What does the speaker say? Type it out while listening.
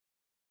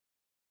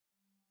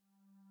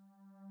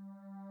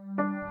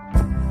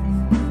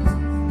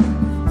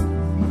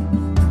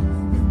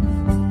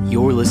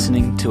You're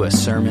listening to a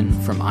sermon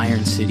from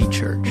Iron City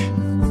Church.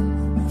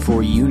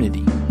 For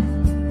unity,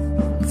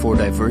 for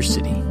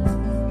diversity,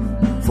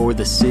 for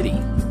the city,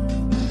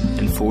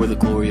 and for the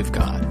glory of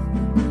God.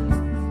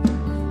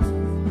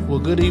 Well,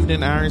 good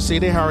evening, Iron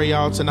City. How are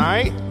y'all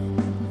tonight?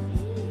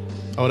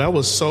 Oh, that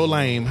was so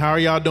lame. How are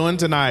y'all doing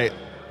tonight?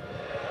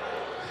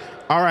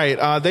 All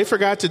right, they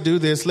forgot to do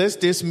this. Let's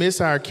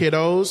dismiss our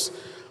kiddos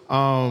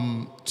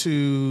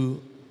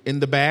to in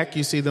the back.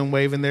 You see them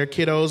waving their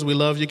kiddos. We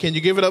love you. Can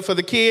you give it up for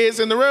the kids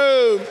in the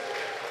room?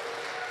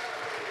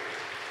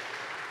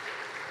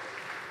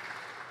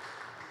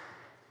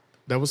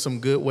 That was some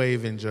good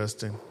waving,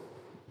 Justin.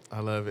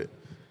 I love it.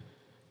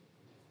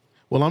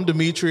 Well, I'm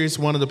Demetrius,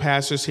 one of the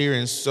pastors here,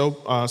 and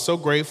so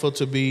grateful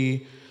to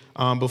be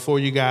before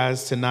you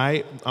guys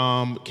tonight.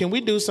 Can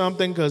we do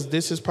something? Because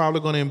this is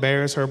probably going to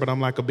embarrass her, but I'm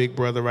like a big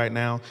brother right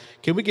now.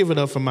 Can we give it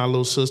up for my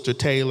little sister,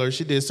 Taylor?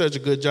 She did such a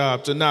good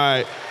job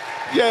tonight.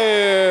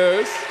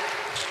 Yes.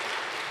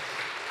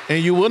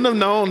 And you wouldn't have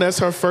known that's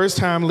her first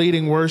time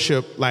leading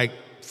worship, like,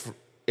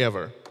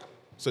 ever.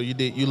 So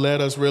you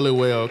led us really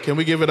well. Can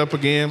we give it up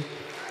again?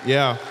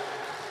 Yeah.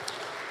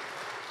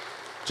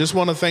 Just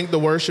want to thank the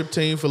worship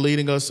team for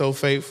leading us so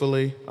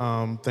faithfully.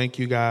 Thank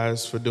you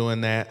guys for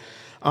doing that.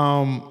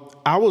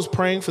 I was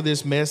praying for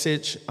this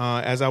message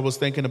as I was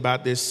thinking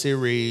about this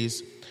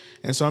series.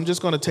 And so I'm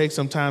just going to take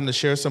some time to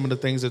share some of the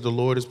things that the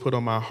Lord has put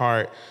on my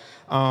heart.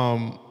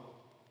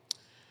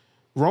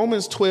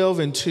 Romans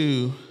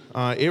 12:2,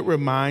 it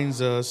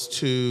reminds us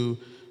to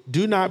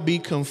do not be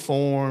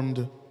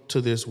conformed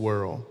to this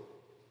world,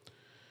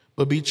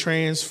 but be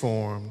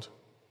transformed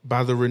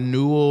by the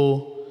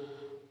renewal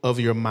of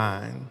your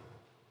mind,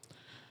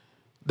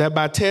 that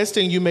by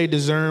testing you may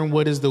discern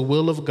what is the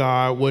will of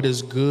God, what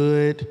is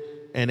good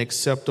and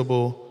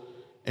acceptable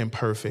and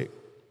perfect.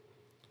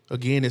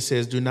 Again, it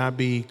says, do not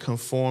be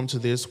conformed to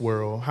this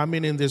world. How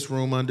many in this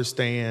room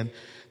understand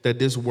that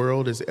this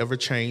world is ever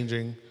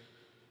changing?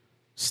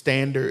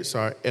 Standards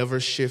are ever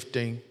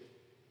shifting.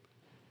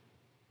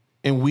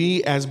 And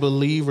we as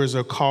believers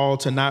are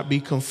called to not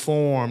be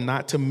conformed,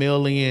 not to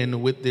mill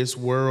in with this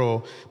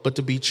world, but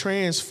to be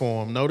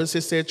transformed. Notice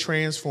it said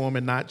transformed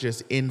and not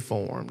just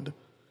informed.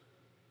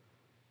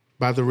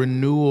 By the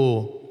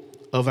renewal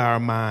of our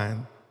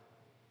mind.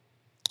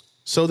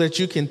 So that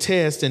you can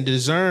test and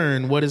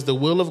discern what is the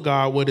will of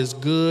God, what is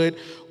good,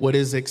 what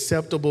is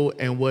acceptable,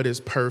 and what is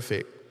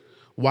perfect.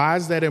 Why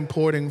is that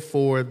important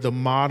for the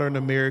modern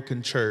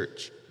American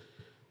church?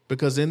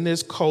 Because in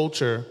this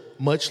culture,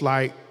 much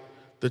like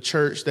the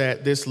church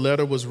that this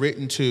letter was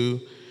written to,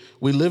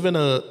 we live in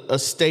a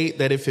state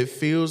that if it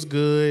feels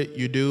good,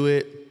 you do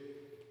it.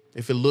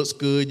 If it looks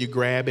good, you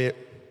grab it.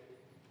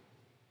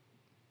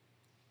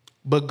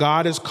 But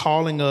God is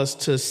calling us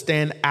to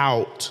stand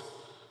out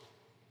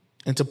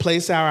and to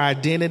place our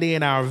identity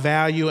and our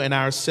value and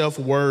our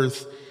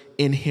self-worth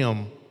in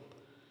Him.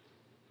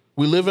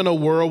 We live in a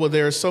world where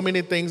there are so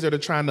many things that are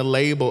trying to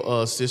label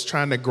us. It's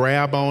trying to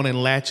grab on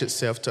and latch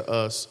itself to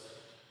us.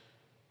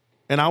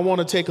 And I want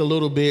to take a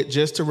little bit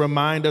just to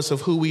remind us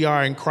of who we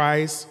are in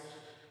Christ.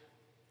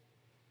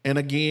 And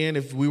again,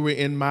 if we were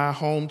in my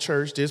home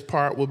church, this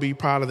part will be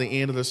probably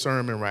the end of the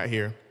sermon right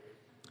here.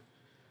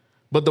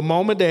 But the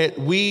moment that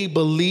we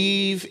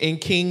believe in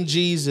King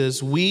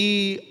Jesus,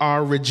 we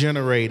are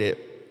regenerated.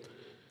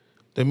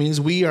 That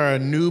means we are a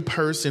new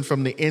person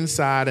from the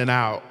inside and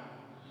out.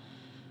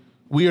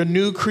 We are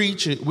new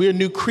creatures. We are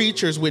new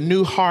creatures with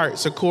new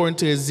hearts, according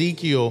to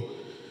Ezekiel.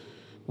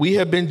 We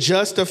have been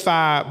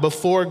justified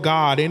before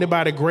God.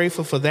 Anybody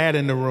grateful for that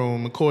in the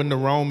room, according to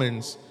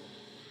Romans?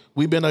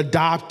 We've been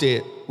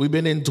adopted. We've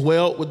been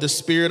indwelt with the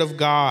Spirit of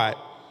God.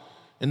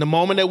 In the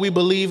moment that we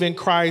believe in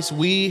Christ,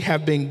 we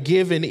have been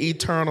given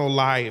eternal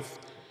life.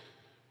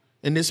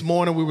 And this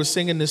morning, we were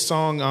singing this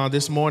song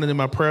this morning in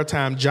my prayer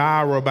time,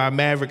 Jireh by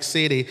Maverick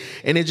City.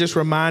 And it just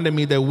reminded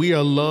me that we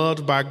are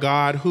loved by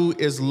God, who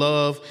is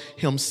love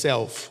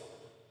Himself.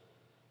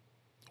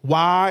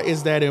 Why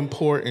is that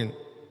important?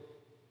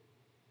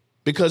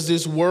 Because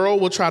this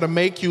world will try to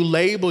make you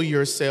label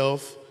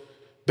yourself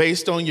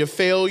based on your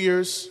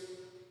failures,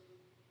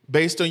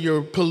 based on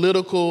your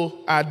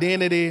political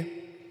identity,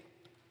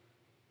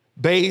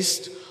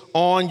 based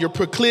on your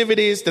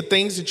proclivities, the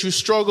things that you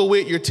struggle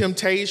with, your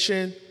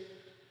temptation,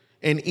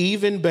 and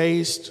even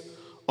based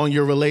on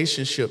your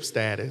relationship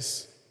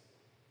status.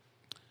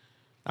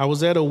 I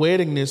was at a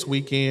wedding this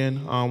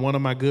weekend, one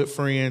of my good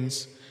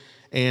friends,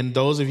 and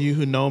those of you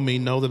who know me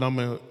know that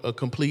I'm a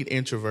complete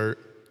introvert.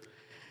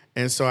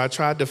 And so I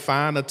tried to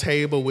find a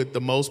table with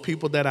the most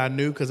people that I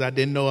knew because I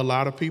didn't know a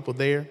lot of people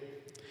there.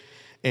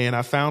 And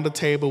I found a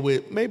table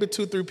with maybe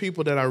 2-3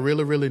 people that I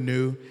really, really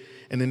knew.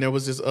 And then there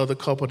was this other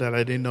couple that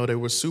I didn't know. They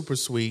were super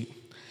sweet.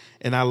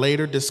 And I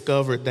later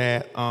discovered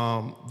that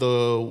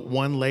the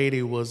one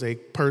lady was a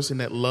person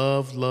that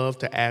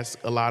loved to ask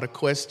a lot of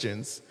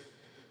questions.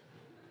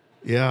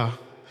 Yeah.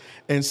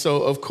 And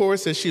so, of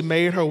course, as she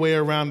made her way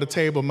around the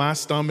table, my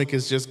stomach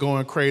is just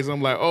going crazy.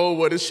 I'm like, oh,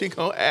 what is she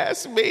going to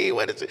ask me?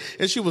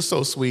 And she was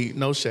so sweet,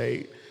 no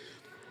shade.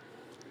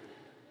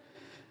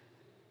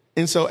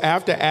 And so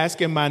after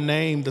asking my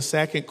name, the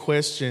second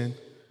question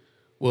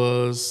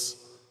was,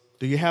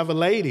 do you have a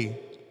lady?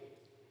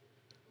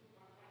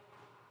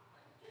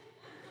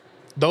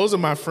 Those are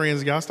my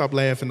friends. Y'all stop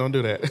laughing. Don't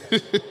do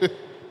that.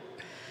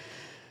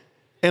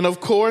 And of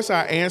course,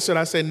 I answered.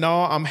 I said,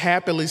 no, I'm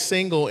happily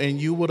single. And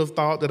you would have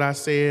thought that I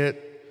said,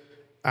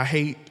 I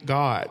hate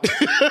God.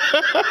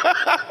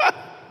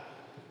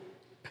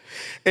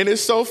 And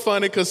it's so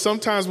funny because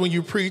sometimes when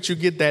you preach, you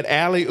get that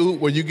alley-oop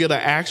where you get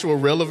an actual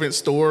relevant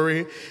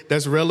story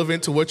that's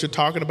relevant to what you're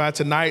talking about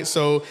tonight.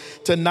 So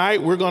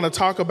tonight, we're going to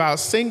talk about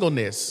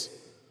singleness.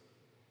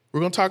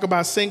 We're going to talk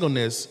about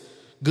singleness.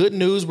 Good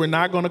news, we're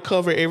not going to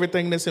cover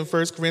everything that's in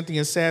 1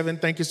 Corinthians 7.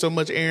 Thank you so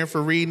much, Aaron,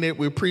 for reading it.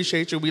 We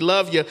appreciate you. We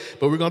love you.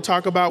 But we're going to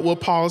talk about what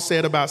Paul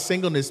said about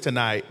singleness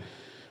tonight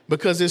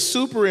because it's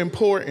super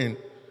important.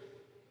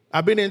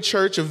 I've been in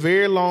church a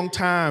very long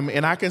time,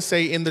 and I can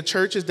say in the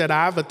churches that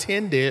I've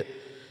attended,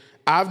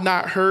 I've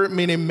not heard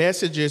many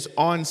messages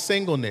on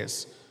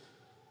singleness.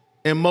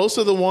 And most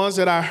of the ones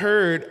that I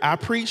heard, I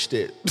preached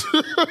it.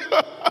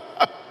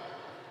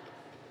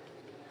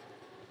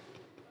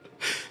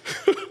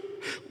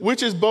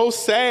 Which is both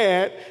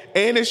sad,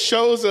 and it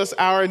shows us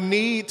our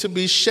need to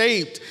be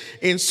shaped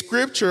in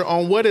Scripture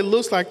on what it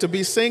looks like to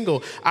be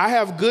single. I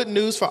have good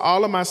news for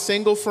all of my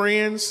single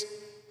friends.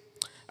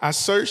 I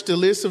searched the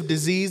list of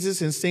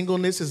diseases, and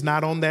singleness is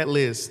not on that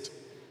list.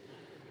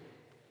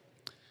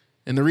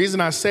 And the reason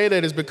I say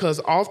that is because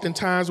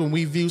oftentimes when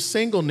we view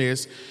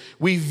singleness,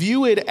 we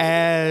view it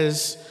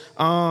as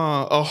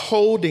a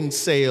holding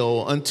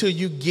cell until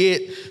you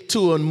get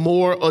to a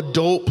more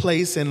adult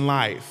place in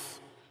life.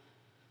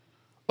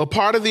 A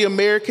part of the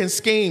American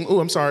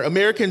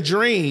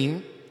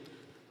dream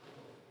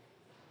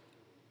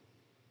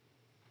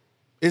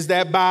is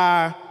that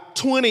by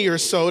 20 or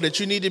so that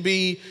you need to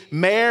be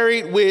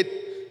married with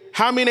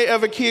how many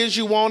ever kids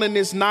you want in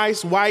this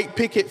nice white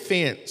picket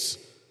fence.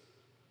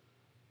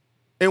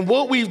 And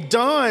what we've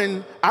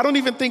done, I don't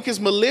even think is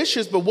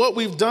malicious, but what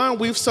we've done,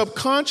 we've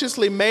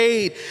subconsciously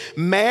made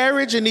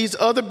marriage and these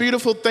other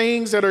beautiful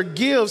things that are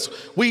gifts,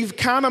 we've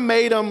kind of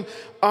made them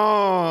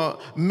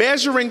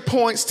measuring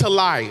points to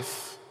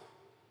life.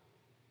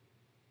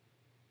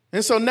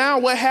 And so now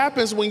what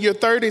happens when you're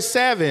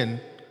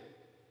 37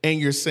 and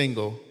you're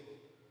single?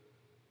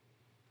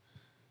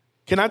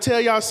 Can I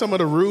tell y'all some of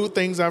the rude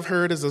things I've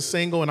heard as a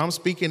single? And I'm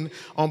speaking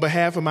on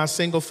behalf of my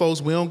single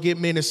folks. We don't get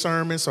many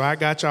sermons, so I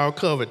got y'all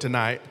covered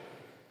tonight.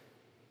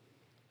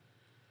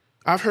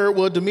 I've heard,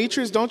 well,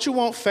 Demetrius, don't you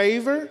want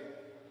favor?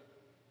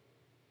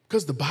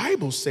 Because the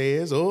Bible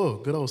says,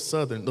 good old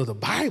Southern, the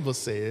Bible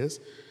says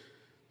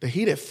that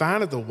he that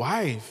findeth a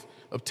wife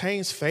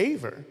obtains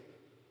favor.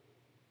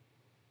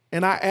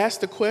 And I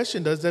asked the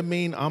question, does that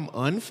mean I'm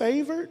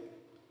unfavored?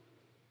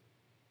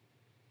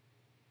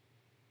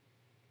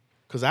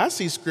 Because I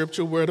see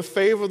scripture where the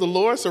favor of the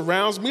Lord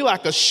surrounds me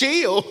like a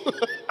shield.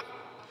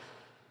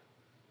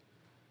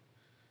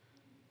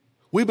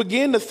 We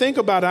begin to think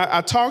about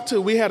it.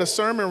 We had a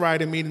sermon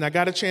writing meeting. I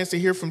got a chance to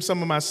hear from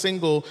some of my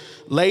single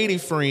lady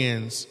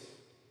friends.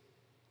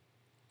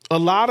 A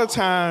lot of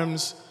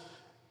times,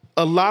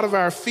 a lot of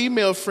our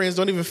female friends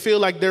don't even feel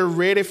like they're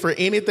ready for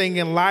anything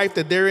in life,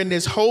 that they're in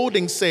this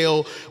holding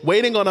cell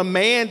waiting on a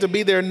man to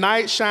be their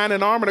knight in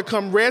shining armor to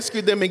come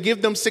rescue them and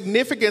give them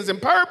significance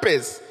and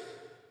purpose.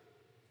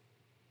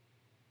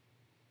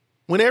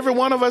 When every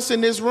one of us in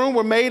this room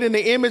were made in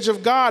the image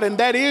of God, and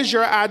that is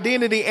your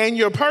identity and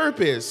your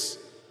purpose.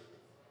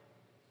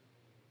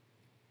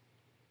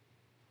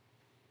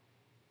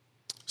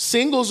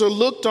 Singles are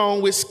looked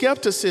on with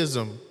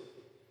skepticism,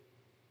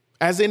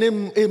 as in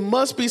it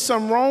must be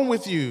something wrong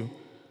with you.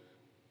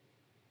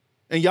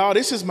 And y'all,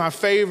 this is my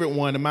favorite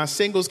one, and my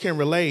singles can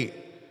relate.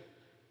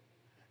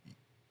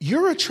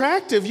 You're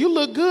attractive. You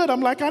look good.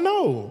 I'm like, I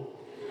know.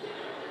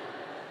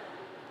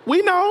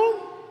 We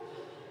know.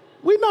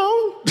 We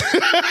know.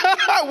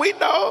 We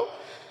know.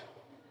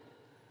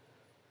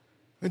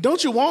 And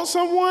don't you want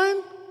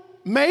someone?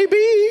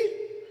 Maybe.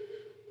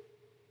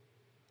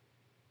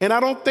 And I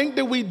don't think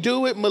that we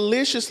do it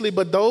maliciously,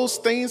 but those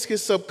things can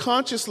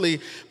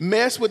subconsciously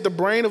mess with the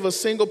brain of a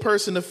single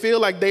person to feel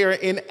like they are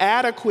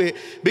inadequate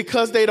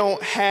because they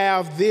don't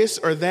have this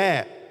or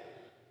that.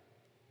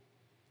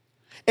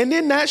 And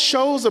then that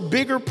shows a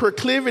bigger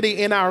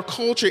proclivity in our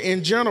culture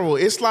in general.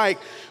 It's like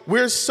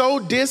we're so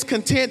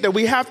discontent that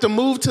we have to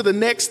move to the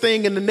next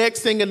thing and the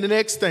next thing and the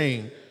next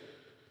thing.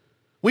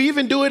 We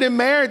even do it in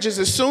marriages.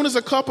 As soon as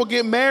a couple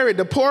get married,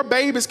 the poor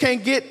babies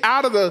can't get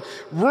out of the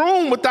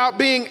room without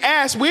being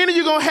asked, when are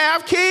you going to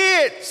have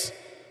kids?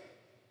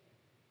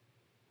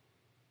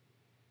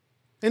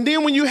 And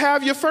then when you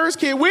have your first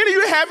kid, when are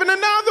you having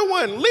another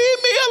one?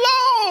 Leave me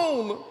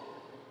alone.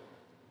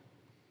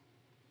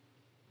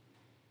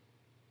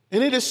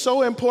 And it is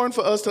so important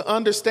for us to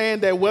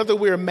understand that whether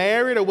we're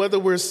married or whether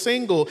we're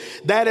single,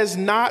 that is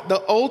not the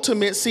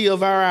ultimacy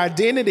of our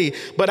identity,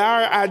 but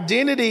our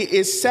identity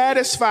is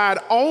satisfied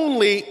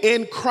only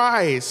in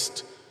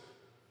Christ.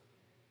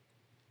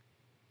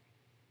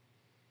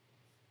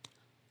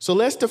 So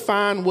let's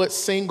define what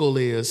single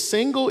is.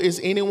 Single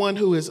is anyone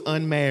who is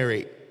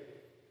unmarried.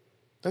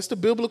 That's the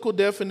biblical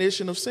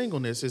definition of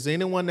singleness, is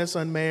anyone that's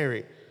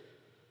unmarried.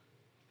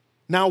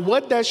 Now,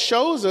 what that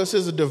shows us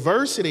is a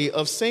diversity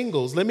of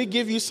singles. Let me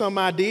give you some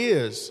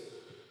ideas.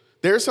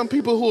 There are some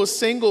people who are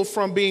single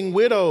from being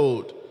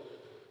widowed.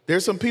 There are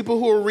some people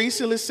who are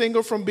recently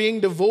single from being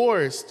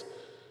divorced.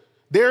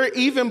 There are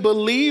even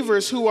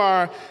believers who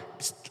are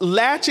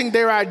latching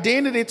their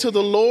identity to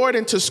the Lord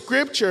and to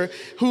Scripture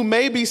who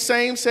may be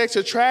same-sex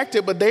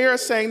attracted, but they are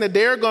saying that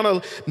they're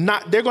going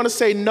to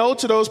say no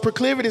to those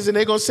proclivities and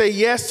they're going to say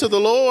yes to the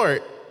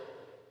Lord.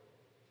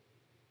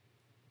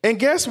 And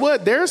guess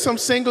what? There are some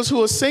singles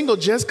who are single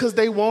just because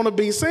they want to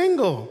be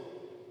single.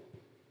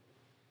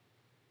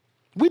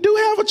 We do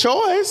have a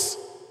choice.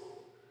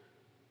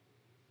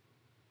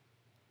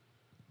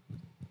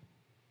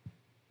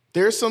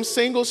 There's some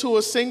singles who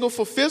are single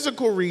for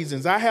physical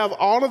reasons. I have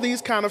all of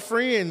these kind of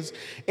friends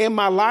in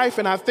my life,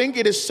 and I think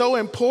it is so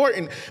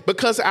important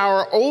because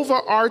our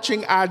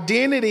overarching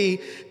identity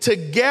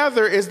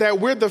together is that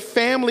we're the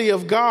family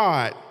of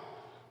God.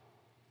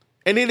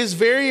 And it is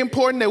very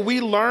important that we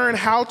learn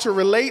how to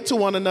relate to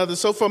one another.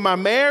 So for my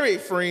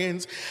married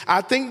friends, I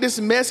think this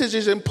message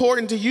is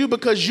important to you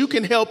because you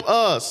can help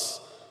us.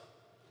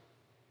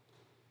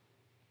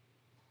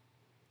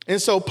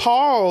 And so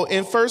Paul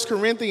in 1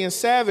 Corinthians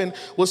 7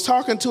 was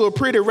talking to a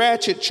pretty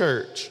ratchet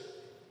church.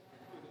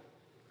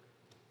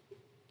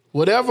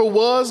 Whatever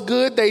was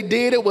good, they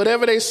did it.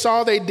 Whatever they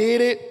saw, they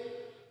did it.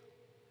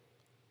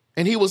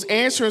 And he was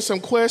answering some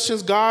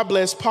questions. God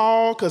bless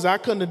Paul, because I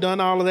couldn't have done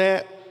all of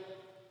that.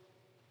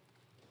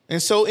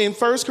 And so in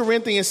 1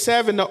 Corinthians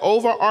 7, the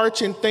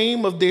overarching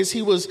theme of this,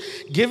 he was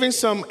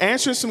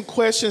answering some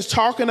questions,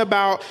 talking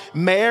about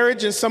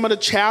marriage and some of the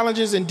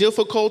challenges and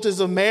difficulties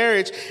of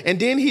marriage. And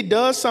then he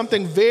does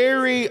something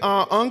very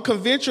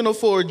unconventional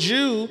for a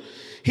Jew.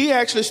 He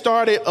actually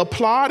started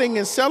applauding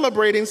and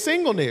celebrating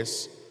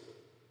singleness.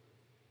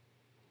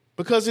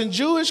 Because in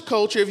Jewish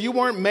culture, if you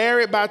weren't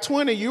married by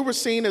 20, you were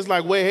seen as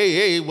like, wait,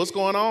 hey, what's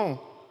going on?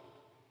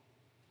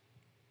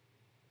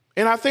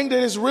 And I think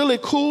that it's really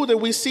cool that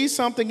we see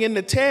something in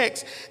the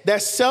text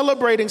that's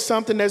celebrating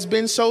something that's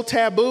been so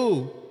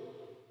taboo.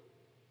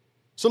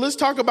 So let's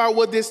talk about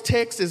what this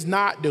text is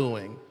not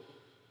doing.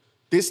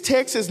 This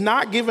text is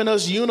not giving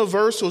us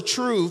universal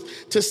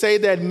truth to say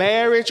that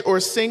marriage or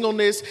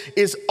singleness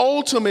is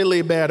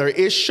ultimately better.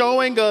 It's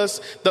showing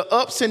us the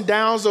ups and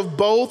downs of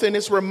both, and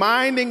it's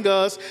reminding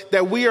us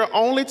that we are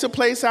only to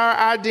place our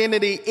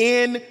identity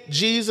in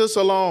Jesus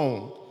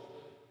alone.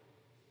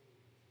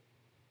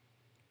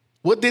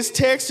 What this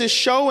text is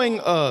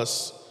showing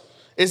us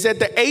is that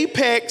the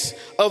apex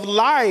of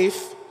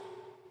life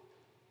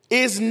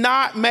is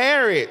not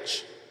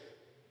marriage.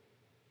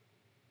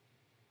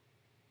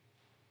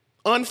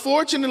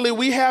 Unfortunately,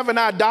 we have an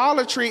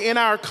idolatry in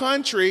our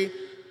country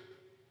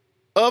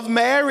of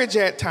marriage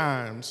at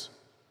times,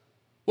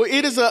 where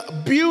it is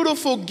a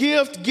beautiful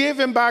gift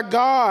given by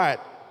God,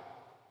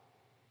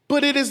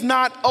 but it is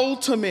not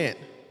ultimate.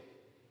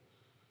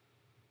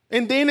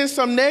 And then in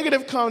some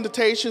negative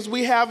connotations,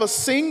 we have a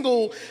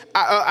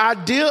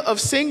idea of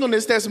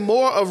singleness that's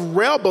more of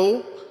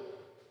rebel.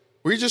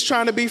 We're just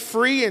trying to be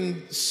free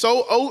and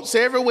sow oats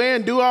everywhere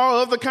and do all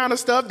other kind of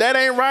stuff. That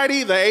ain't right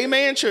either.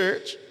 Amen,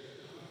 church.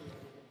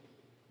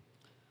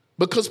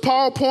 Because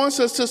Paul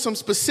points us to some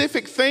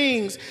specific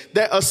things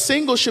that a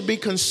single should be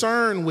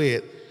concerned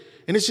with.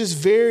 And it's just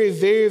very,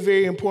 very,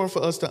 very important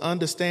for us to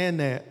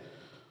understand that.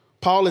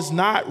 Paul is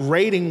not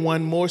rating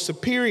one more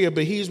superior,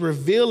 but he's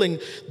revealing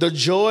the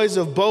joys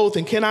of both.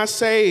 And can I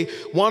say,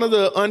 one of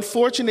the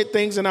unfortunate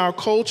things in our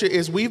culture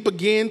is we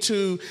begin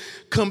to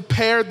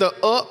compare the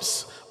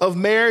ups of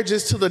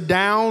marriages to the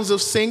downs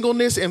of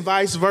singleness and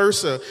vice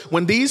versa,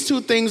 when these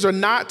two things are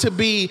not to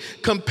be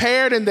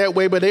compared in that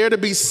way, but they're to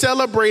be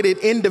celebrated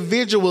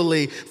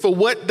individually for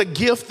what the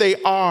gift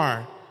they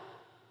are.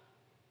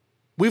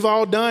 We've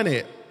all done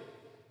it.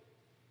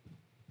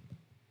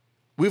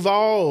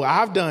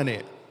 I've done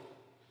it.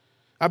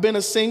 I've been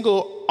a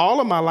single all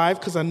of my life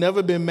because I've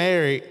never been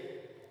married.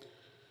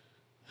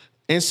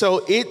 And so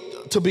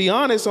to be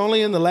honest,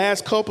 only in the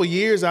last couple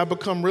years, I've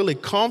become really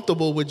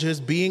comfortable with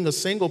just being a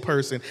single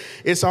person.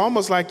 It's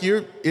almost like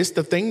it's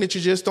the thing that you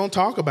just don't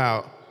talk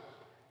about.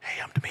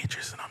 Hey, I'm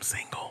Demetrius and I'm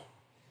single.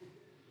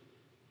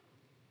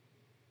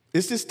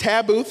 It's this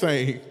taboo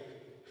thing.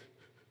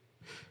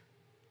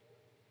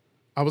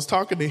 I was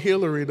talking to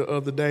Hillary the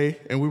other day,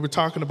 and we were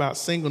talking about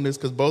singleness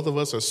because both of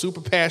us are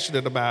super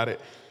passionate about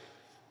it.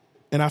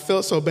 And I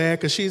felt so bad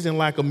because she's in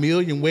like a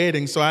million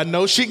weddings, so I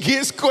know she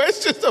gets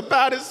questions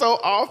about it so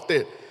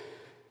often.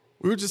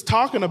 We were just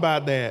talking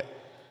about that.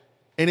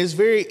 And it's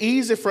very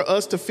easy for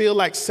us to feel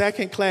like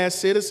second-class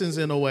citizens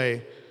in a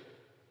way.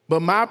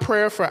 But my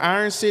prayer for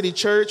Iron City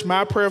Church,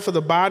 my prayer for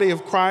the body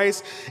of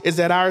Christ is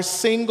that our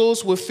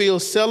singles will feel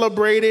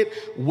celebrated,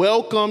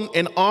 welcomed,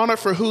 and honored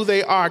for who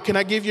they are. Can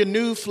I give you a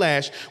news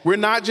flash? We're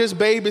not just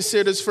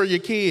babysitters for your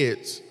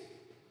kids.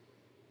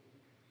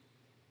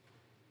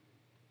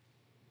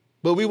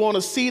 But we want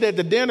a seat at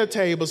the dinner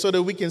table so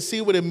that we can see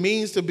what it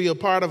means to be a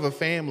part of a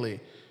family.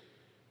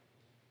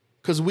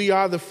 Because we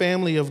are the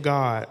family of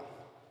God.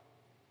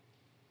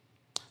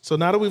 So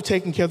now that we've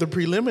taken care of the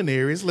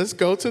preliminaries, let's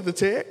go to the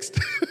text.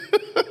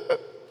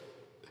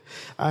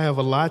 I have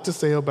a lot to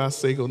say about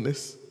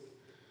singleness.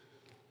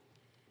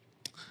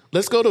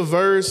 Let's go to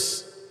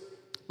verse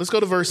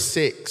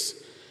 6.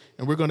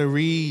 And we're going to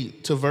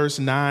read to verse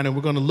 9, and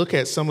we're going to look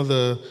at some of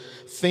the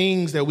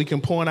things that we can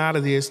point out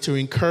of this to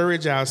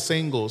encourage our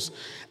singles.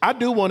 I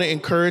do want to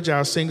encourage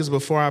our singles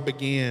before I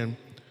begin.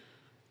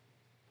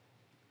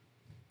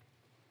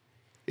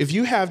 If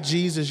you have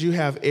Jesus, you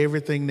have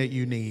everything that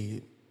you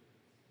need.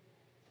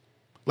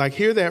 Like,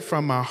 hear that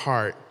from my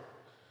heart.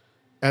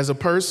 As a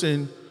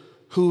person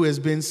who has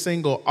been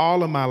single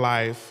all of my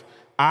life,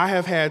 I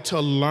have had to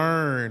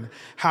learn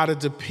how to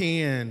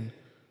depend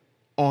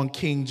on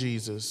King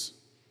Jesus.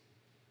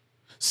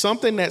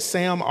 Something that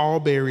Sam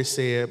Alberry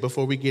said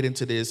before we get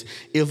into this: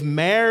 if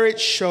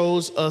marriage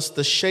shows us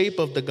the shape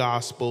of the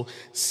gospel,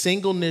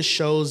 singleness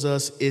shows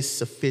us its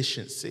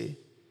sufficiency.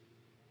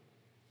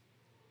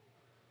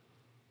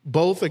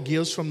 Both are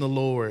gifts from the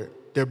Lord.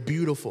 They're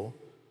beautiful.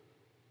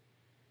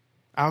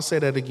 I'll say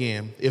that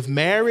again. If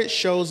marriage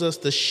shows us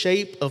the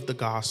shape of the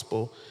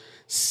gospel,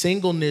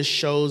 singleness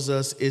shows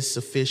us its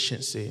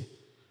sufficiency.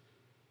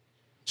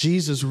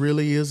 Jesus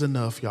really is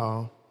enough,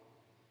 y'all.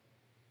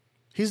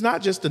 He's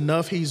not just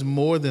enough, he's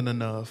more than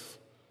enough.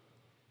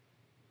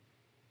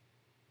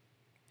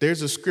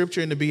 There's a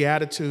scripture in the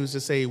Beatitudes that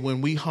say, when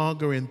we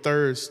hunger and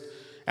thirst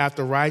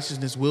after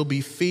righteousness, we'll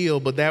be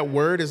filled. But that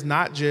word is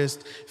not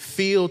just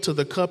filled till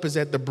the cup is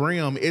at the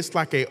brim. It's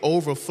like a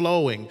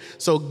overflowing.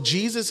 So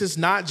Jesus is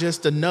not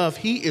just enough,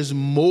 he is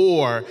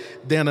more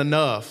than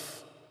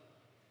enough.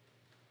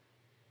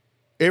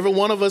 Every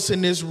one of us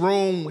in this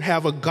room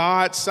have a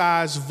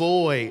God-sized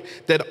void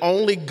that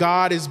only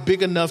God is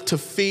big enough to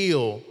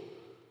fill.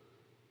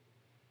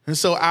 And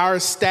so our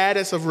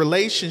status of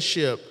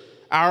relationship,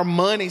 our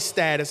money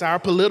status, our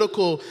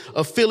political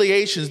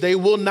affiliations, they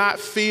will not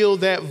fill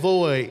that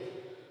void.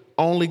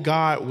 Only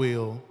God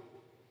will.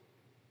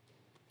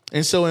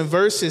 And so in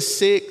verses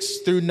 6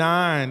 through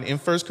 9 in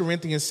 1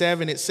 Corinthians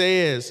 7, it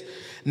says,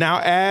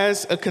 now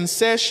as a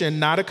concession,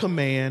 not a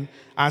command,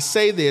 I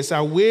say this: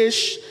 I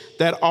wish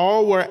that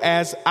all were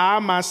as I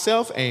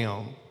myself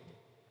am.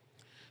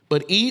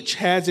 But each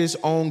has his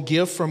own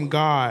gift from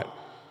God,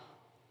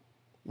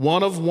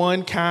 one of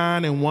one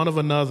kind and one of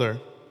another.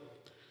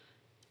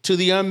 To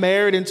the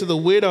unmarried and to the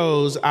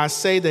widows, I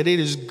say that it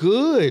is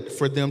good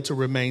for them to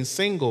remain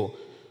single,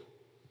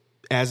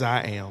 as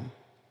I am.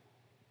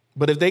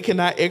 But if they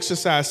cannot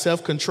exercise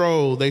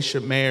self-control, they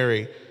should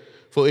marry.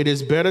 For it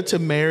is better to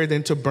marry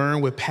than to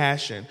burn with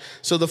passion.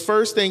 So the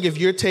first thing, if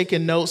you're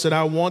taking notes, that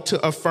I want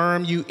to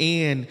affirm you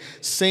in,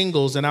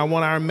 singles, and I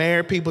want our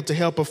married people to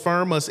help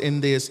affirm us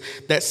in this,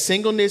 that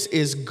singleness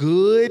is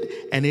good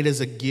and it is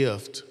a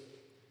gift.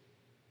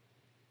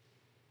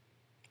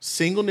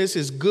 Singleness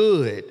is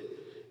good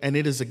and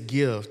it is a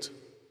gift.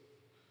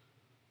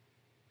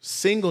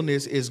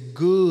 Singleness is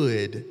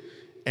good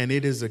and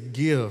it is a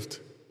gift.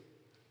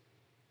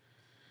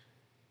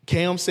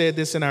 Cam said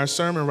this in our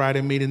sermon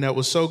writing meeting that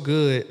was so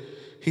good.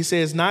 He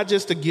said, it's not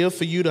just a gift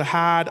for you to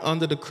hide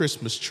under the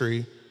Christmas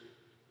tree,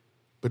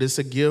 but it's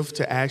a gift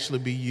to actually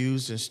be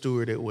used and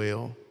stewarded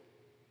well.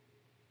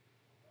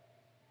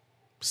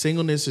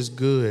 Singleness is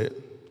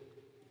good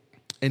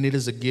and it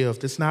is a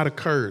gift. It's not a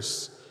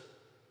curse.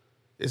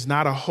 It's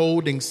not a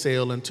holding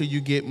cell until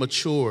you get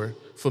mature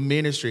for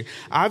ministry.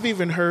 I've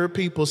even heard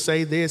people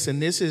say this,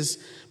 and this is,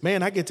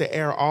 man, I get to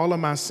air all of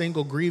my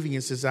single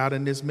grievances out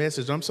in this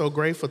message. I'm so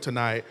grateful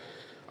tonight.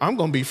 I'm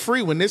going to be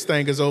free when this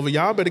thing is over.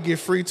 Y'all better get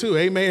free too.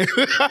 Amen.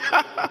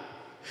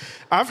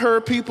 I've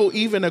heard people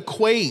even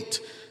equate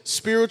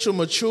spiritual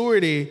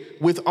maturity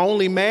with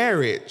only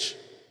marriage,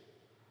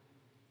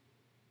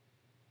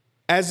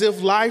 as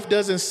if life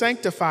doesn't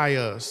sanctify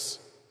us.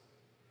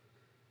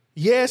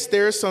 Yes,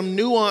 there are some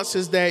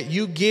nuances that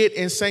you get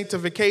in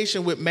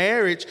sanctification with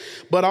marriage,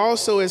 but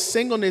also as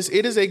singleness,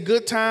 it is a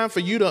good time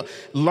for you to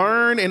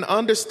learn and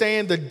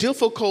understand the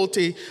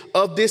difficulty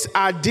of this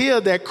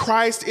idea that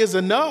Christ is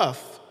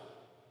enough,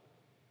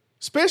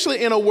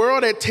 especially in a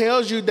world that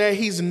tells you that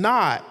he's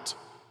not.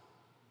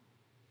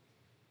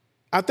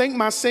 I think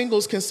my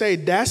singles can say,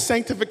 that's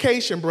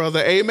sanctification, brother.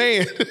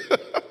 Amen.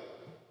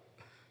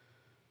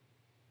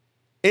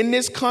 In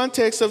this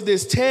context of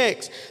this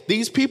text,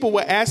 these people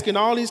were asking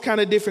all these kind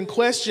of different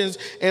questions,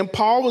 and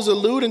Paul was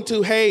alluding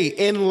to, hey,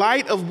 in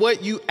light of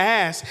what you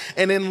asked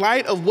and in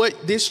light of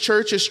what this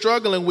church is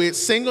struggling with,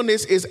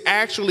 singleness is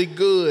actually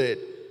good.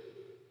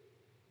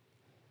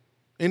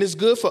 And it's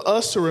good for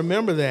us to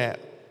remember that.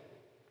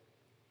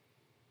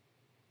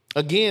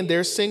 Again,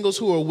 there's singles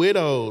who are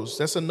widows.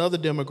 That's another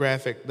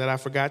demographic that I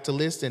forgot to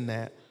list in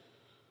that.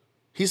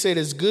 He said,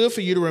 it's good for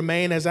you to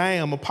remain as I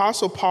am.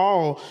 Apostle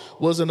Paul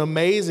was an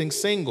amazing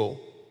single.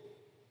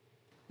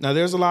 Now,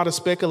 there's a lot of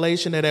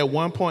speculation that at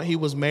one point he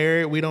was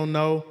married. We don't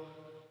know.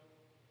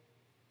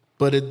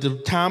 But at the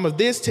time of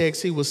this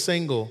text, he was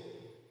single.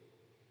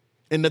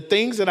 And the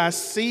things that I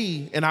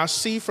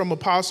see from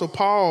Apostle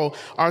Paul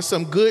are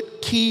some good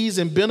keys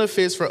and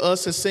benefits for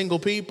us as single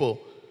people.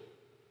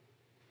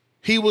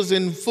 He was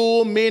in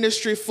full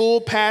ministry,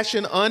 full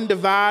passion,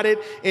 undivided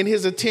in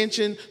his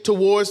attention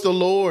towards the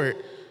Lord.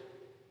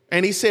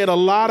 And he said a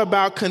lot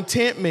about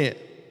contentment,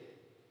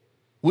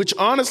 which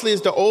honestly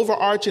is the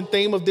overarching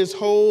theme of this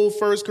whole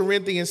 1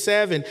 Corinthians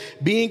 7,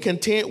 being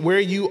content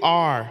where you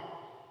are.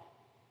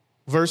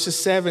 Verses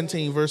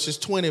 17, verses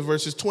 20,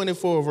 verses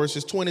 24,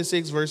 verses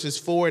 26, verses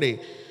 40,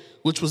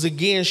 which was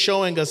again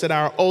showing us that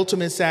our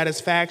ultimate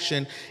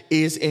satisfaction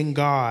is in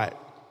God.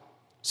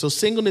 So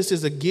singleness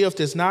is a gift.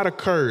 It's not a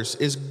curse.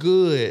 It's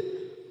good.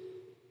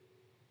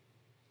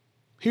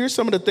 Here's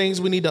some of the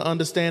things we need to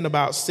understand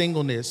about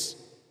singleness.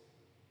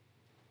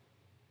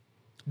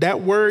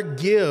 That word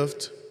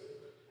gift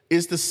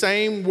is the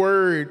same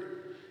word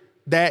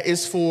that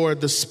is for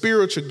the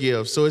spiritual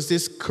gift. So it's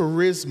this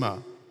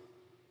charisma.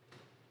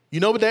 You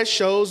know what that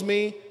shows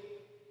me?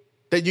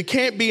 That you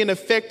can't be an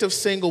effective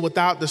single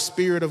without the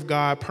Spirit of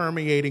God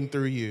permeating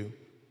through you.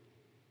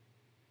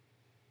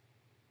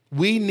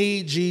 We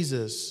need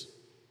Jesus,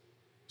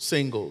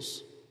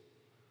 singles.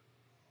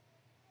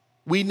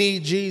 We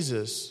need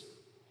Jesus.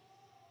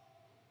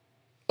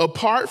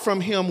 Apart from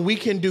him, we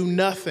can do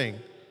nothing.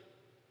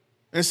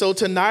 And so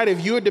tonight,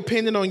 if you're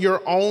dependent on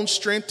your own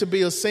strength to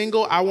be a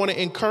single, I want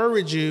to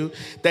encourage you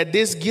that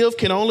this gift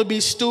can only be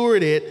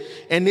stewarded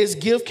and this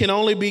gift can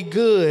only be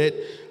good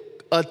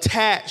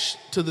attached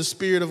to the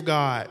Spirit of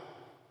God.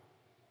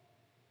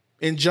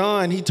 In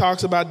John, he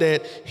talks about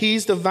that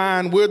he's the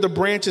vine, we're the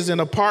branches, and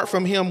apart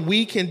from him,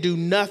 we can do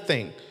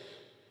nothing.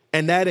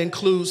 And that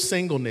includes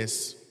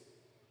singleness.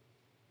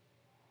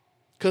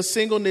 Because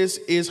singleness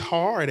is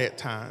hard at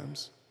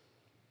times.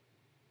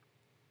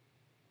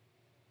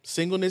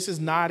 Singleness is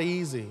not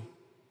easy.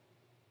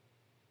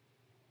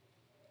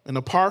 And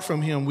apart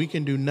from him, we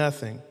can do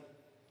nothing.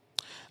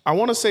 I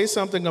want to say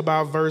something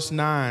about verse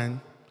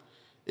 9.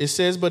 It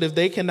says, but if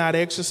they cannot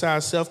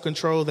exercise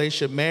self-control, they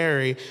should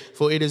marry,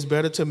 for it is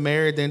better to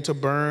marry than to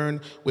burn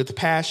with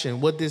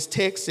passion. What this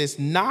text is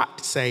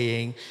not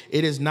saying,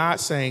 it is not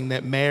saying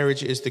that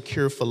marriage is the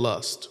cure for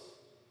lust.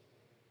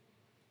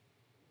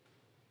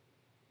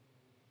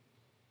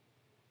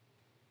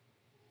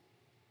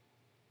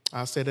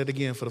 I'll say that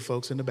again for the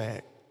folks in the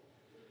back.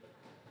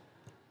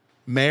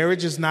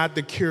 Marriage is not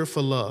the cure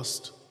for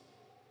lust.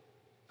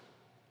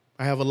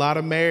 I have a lot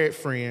of married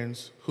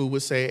friends who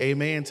would say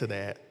amen to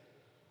that.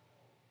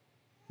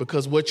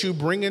 Because what you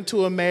bring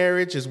into a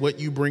marriage is what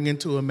you bring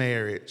into a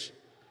marriage.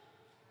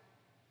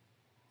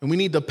 And we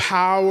need the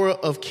power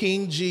of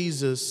King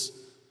Jesus.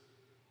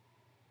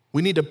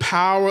 We need the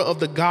power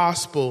of the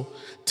gospel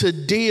to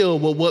deal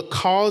with what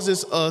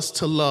causes us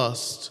to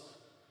lust.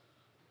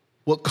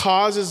 What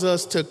causes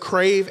us to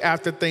crave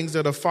after things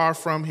that are far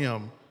from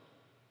him.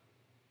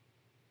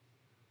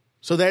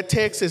 So that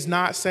text is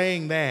not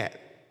saying that.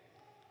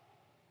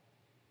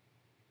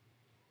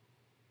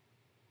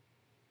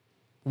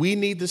 We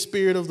need the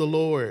Spirit of the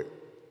Lord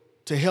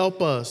to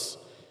help us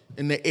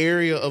in the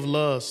area of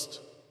lust.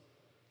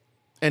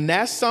 And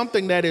that's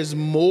something that is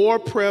more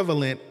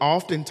prevalent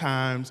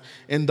oftentimes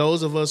in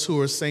those of us who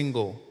are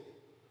single.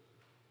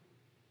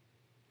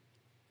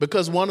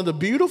 Because one of the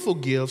beautiful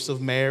gifts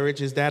of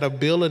marriage is that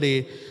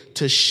ability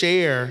to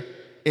share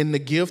in the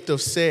gift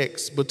of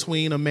sex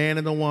between a man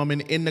and a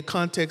woman in the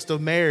context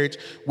of marriage,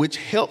 which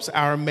helps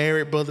our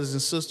married brothers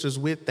and sisters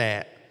with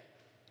that.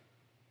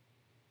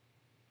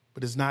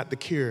 But it's not the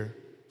cure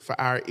for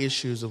our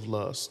issues of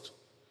lust.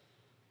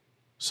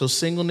 So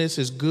singleness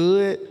is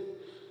good.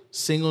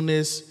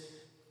 Singleness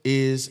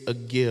is a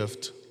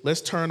gift.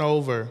 Let's turn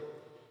over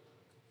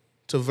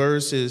to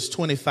verses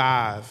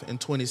 25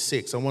 and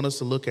 26. I want us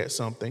to look at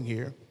something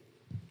here.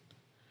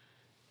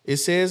 It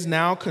says,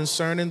 now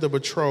concerning the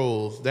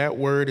betrothed, that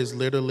word is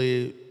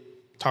literally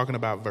talking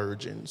about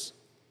virgins.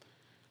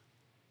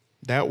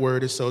 That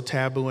word is so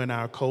taboo in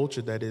our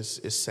culture that is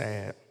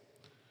sad.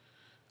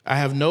 I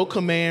have no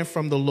command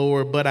from the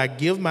Lord, but I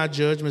give my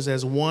judgments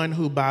as one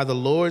who by the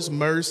Lord's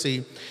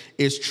mercy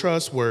is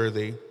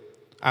trustworthy.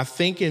 I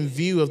think in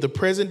view of the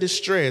present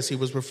distress, he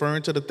was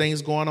referring to the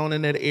things going on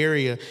in that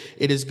area,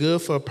 it is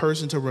good for a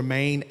person to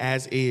remain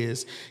as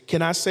is.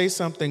 Can I say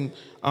something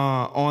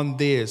on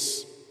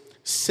this?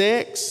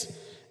 Sex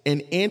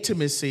and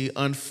intimacy,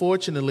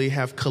 unfortunately,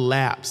 have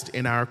collapsed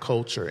in our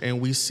culture, and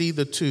we see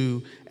the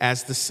two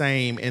as the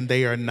same, and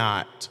they are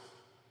not.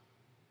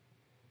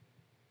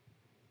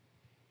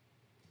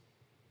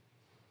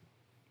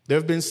 There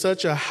have been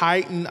such a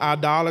heightened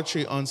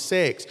idolatry on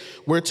sex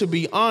where, to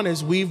be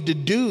honest, we've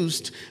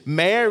deduced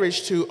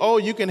marriage to, oh,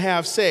 you can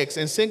have sex,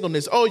 and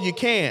singleness, oh, you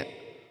can't.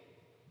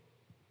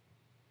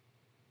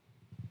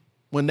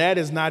 When that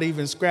is not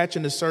even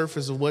scratching the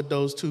surface of what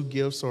those two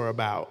gifts are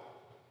about.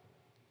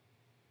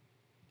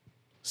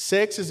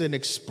 Sex is an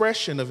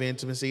expression of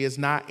intimacy. It's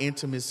not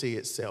intimacy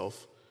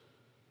itself.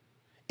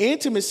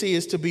 Intimacy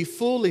is to be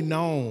fully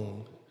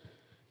known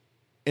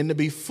and to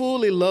be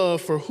fully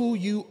loved for who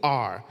you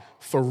are,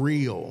 for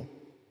real.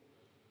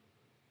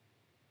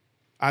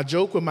 I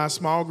joke with my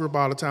small group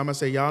all the time. I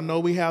say, y'all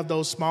know we have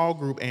those small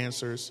group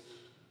answers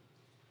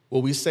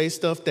where we say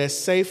stuff that's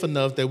safe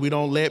enough that we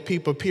don't let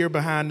people peer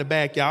behind the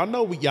back. Y'all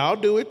know y'all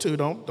do it too.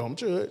 Don't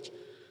judge.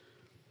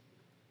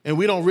 And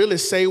we don't really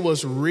say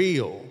what's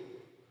real.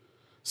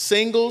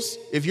 Singles,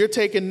 if you're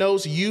taking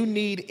notes, you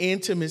need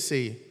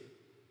intimacy.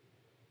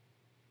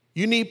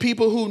 You need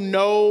people who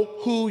know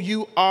who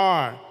you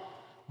are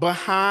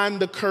behind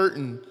the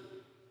curtain.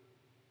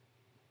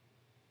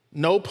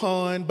 No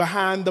pun,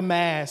 behind the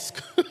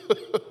mask.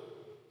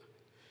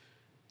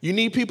 You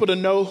need people to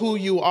know who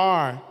you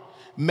are.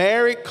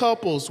 Married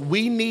couples,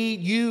 we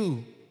need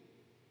you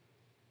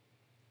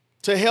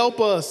to help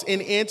us in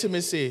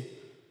intimacy.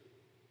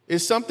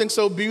 It's something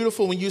so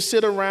beautiful when you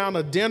sit around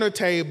a dinner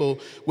table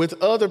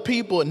with other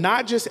people,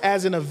 not just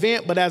as an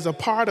event, but as a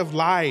part of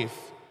life.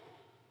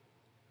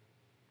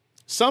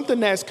 Something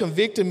that's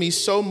convicted me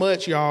so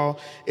much, y'all,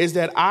 is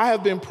that I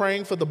have been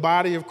praying for the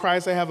body of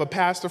Christ. I have a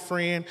pastor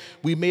friend.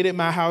 We meet at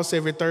my house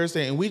every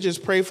Thursday, and we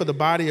just pray for the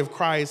body of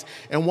Christ.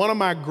 And one of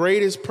my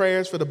greatest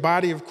prayers for the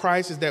body of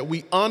Christ is that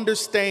we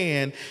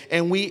understand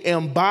and we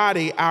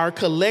embody our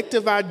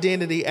collective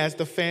identity as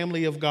the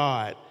family of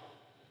God.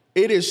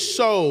 It is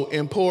so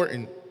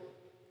important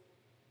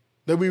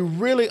that we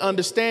really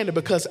understand it,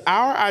 because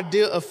our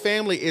idea of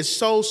family is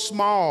so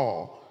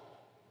small.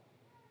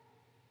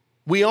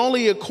 We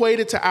only equate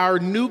it to our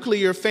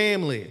nuclear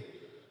family,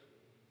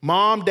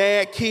 mom,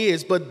 dad,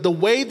 kids. But the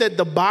way that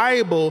the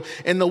Bible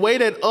and the way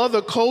that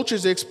other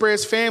cultures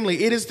express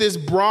family, it is this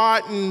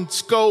broadened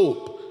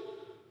scope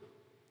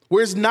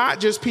where it's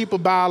not just people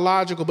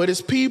biological, but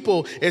it's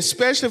people,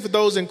 especially for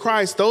those in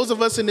Christ. Those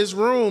of us in this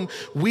room,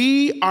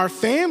 we are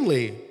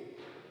family.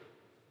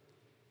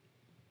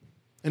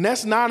 And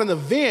that's not an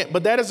event,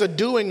 but that is a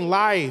doing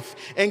life.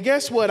 And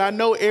guess what? I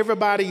know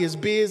everybody is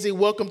busy.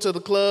 Welcome to the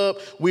club.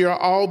 We are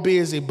all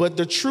busy. But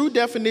the true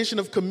definition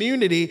of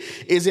community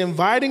is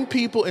inviting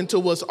people into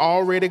what's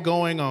already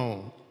going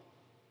on.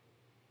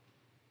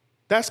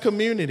 That's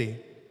community.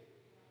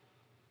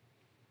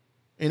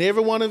 And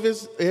every one of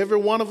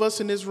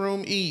us in this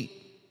room eat.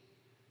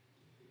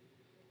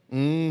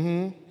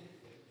 And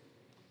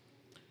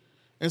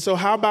so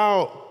how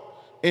about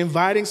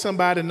inviting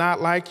somebody not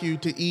like you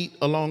to eat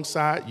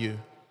alongside you?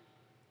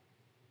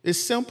 It's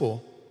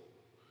simple.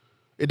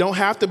 It don't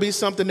have to be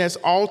something that's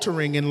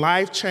altering and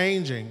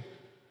life-changing.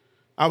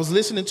 I was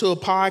listening to a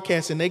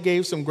podcast and they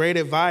gave some great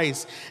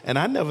advice, and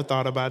I never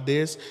thought about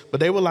this, but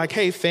they were like,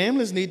 hey,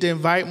 families need to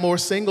invite more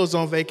singles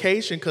on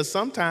vacation because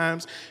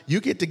sometimes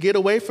you get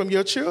away from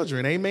your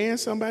children. Amen?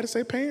 Somebody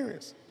say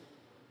parents.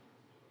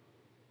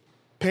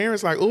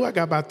 Parents like, oh, I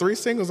got about 3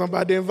 singles I'm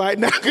about to invite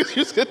now because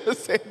you should have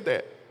said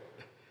that.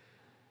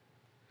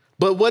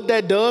 But what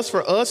that does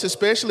for us,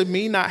 especially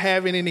me not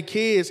having any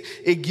kids,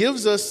 it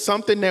gives us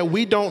something that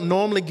we don't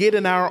normally get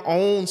in our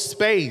own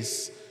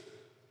space.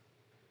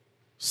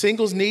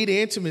 Singles need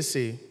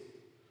intimacy.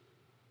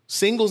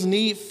 Singles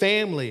need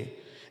family.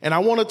 And I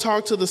want to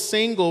talk to the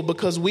single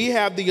because we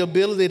have the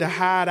ability to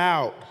hide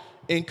out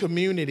in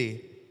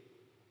community.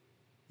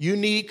 You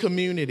need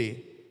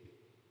community.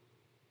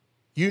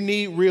 You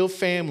need real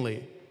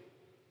family.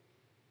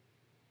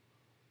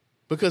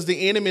 Because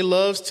the enemy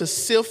loves to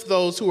sift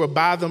those who are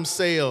by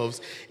themselves.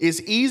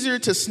 It's easier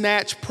to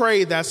snatch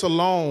prey that's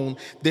alone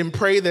than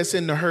prey that's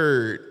in the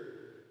herd.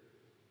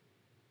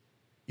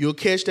 You'll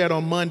catch that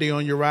on Monday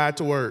on your ride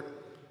to work.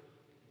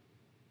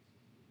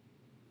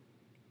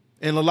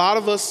 And a lot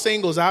of us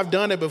singles, I've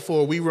done it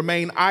before, we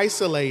remain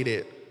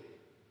isolated.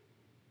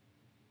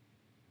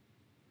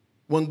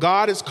 When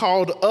God has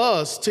called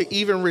us to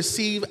even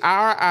receive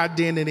our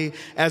identity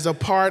as a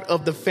part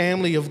of the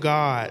family of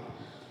God.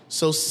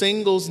 So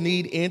singles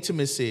need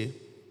intimacy.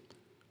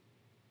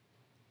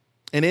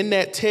 And in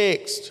that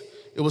text,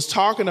 it was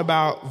talking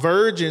about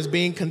virgins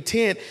being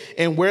content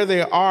in where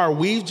they are.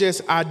 We've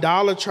just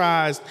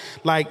idolatrized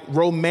like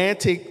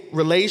romantic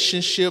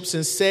relationships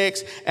and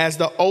sex as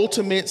the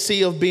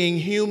ultimacy of being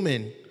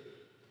human,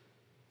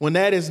 when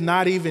that is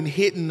not even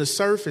hitting the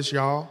surface,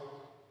 y'all.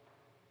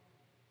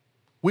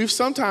 We've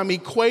sometimes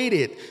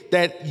equated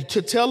that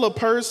to tell a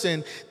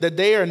person that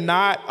they are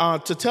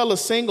not, to tell a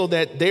single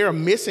that they are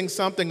missing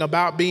something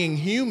about being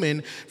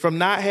human from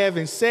not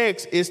having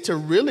sex is to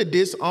really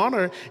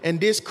dishonor and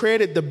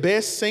discredit the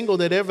best single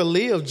that ever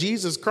lived,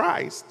 Jesus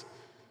Christ.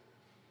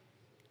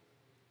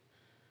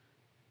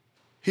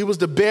 He was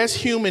the best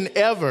human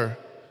ever,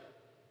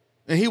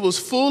 and he was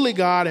fully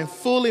God and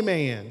fully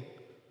man.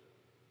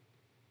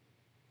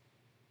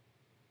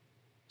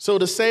 So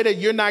to say that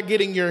you're not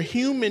getting your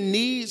human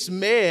needs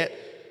met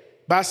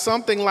by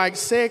something like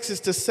sex is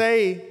to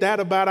say that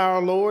about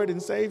our Lord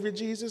and Savior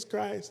Jesus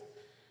Christ.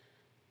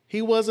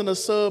 He wasn't a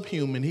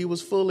subhuman. He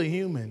was fully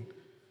human,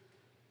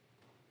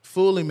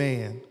 fully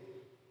man.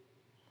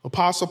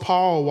 Apostle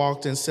Paul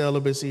walked in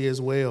celibacy as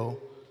well.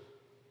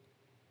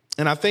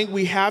 And I think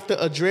we have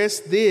to address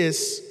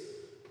this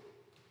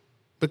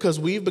because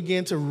we've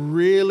begun to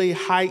really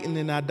heighten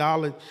and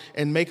idolatry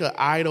and make an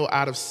idol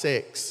out of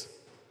sex.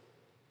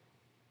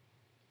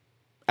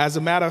 As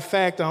a matter of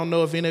fact, I don't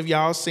know if any of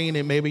y'all seen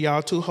it. Maybe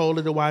y'all too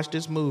holy to watch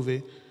this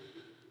movie.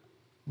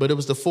 But it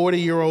was the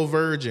 40-year-old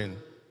virgin,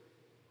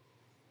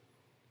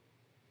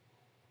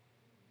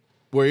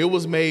 where it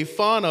was made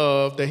fun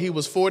of that he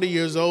was 40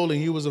 years old and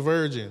he was a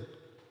virgin.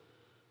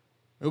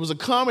 It was a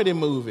comedy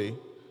movie.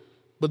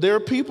 But there are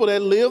people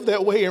that live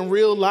that way in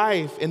real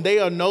life, and they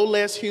are no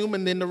less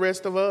human than the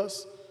rest of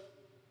us.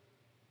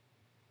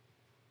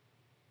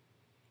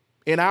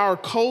 In our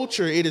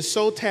culture, it is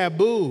so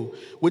taboo,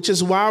 which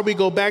is why we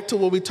go back to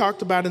what we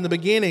talked about in the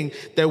beginning,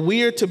 that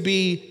we are to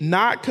be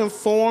not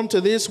conformed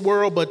to this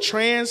world, but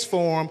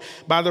transformed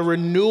by the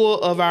renewal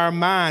of our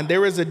mind.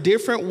 There is a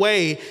different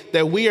way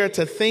that we are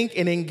to think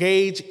and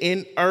engage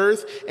in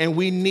earth, and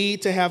we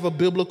need to have a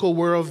biblical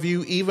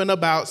worldview, even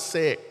about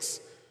sex.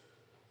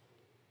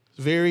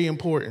 Very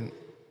important.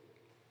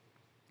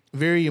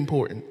 Very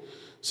important.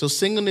 So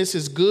singleness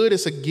is good.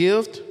 It's a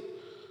gift.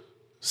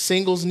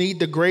 Singles need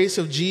the grace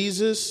of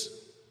Jesus.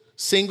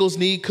 Singles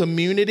need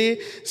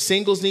community.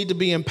 Singles need to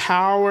be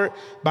empowered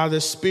by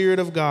the Spirit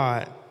of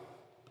God.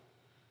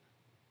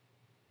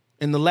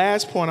 And the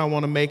last point I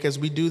want to make as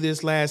we do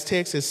this last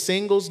text is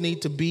singles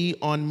need to be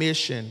on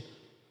mission.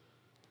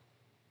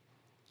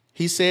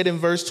 He said in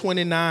verse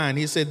 29,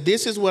 he said,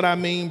 "This is what I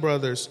mean,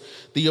 brothers.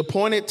 The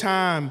appointed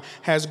time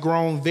has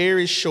grown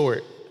very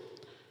short.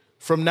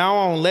 From now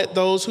on, let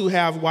those who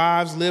have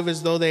wives live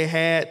as though they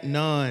had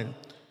none.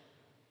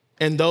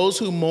 And those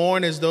who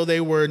mourn as though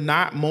they were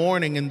not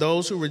mourning, and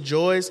those who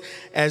rejoice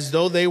as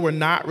though they were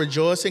not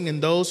rejoicing,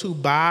 and those who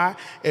buy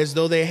as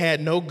though they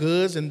had no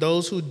goods, and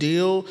those who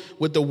deal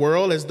with the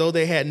world as though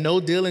they had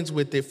no dealings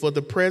with it. For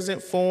the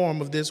present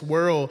form of this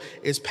world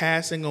is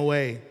passing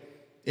away."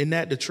 Isn't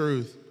that the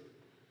truth?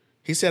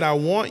 He said, I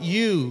want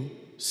you,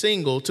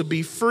 single, to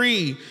be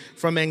free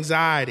from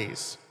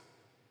anxieties.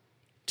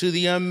 To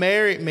the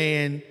unmarried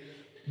man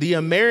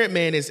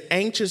is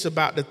anxious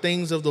about the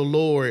things of the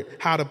Lord,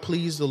 how to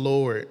please the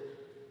Lord.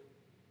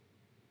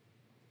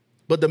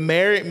 But the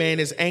married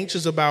man is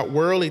anxious about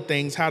worldly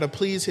things, how to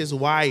please his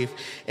wife,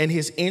 and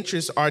his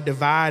interests are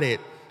divided.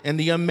 And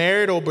the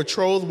unmarried or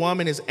betrothed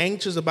woman is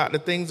anxious about the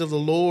things of the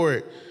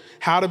Lord,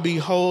 how to be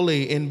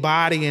holy in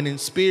body and in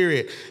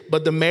spirit.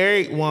 But the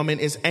married woman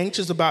is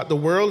anxious about the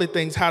worldly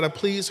things, how to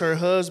please her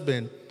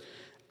husband.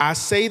 I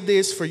say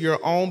this for your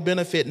own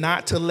benefit,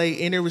 not to lay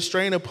any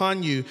restraint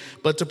upon you,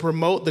 but to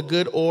promote the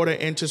good order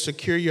and to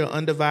secure your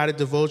undivided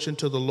devotion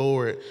to the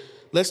Lord.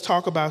 Let's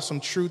talk about some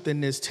truth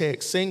in this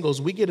text.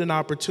 Singles, we get an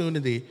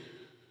opportunity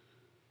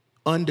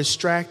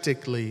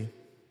undistractedly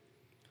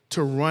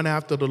to run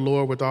after the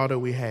Lord with all that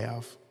we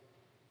have.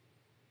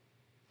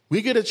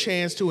 We get a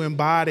chance to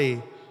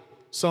embody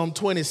Psalm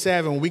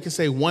 27, we can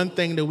say one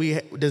thing that we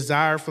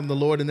desire from the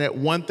Lord and that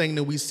one thing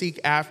that we seek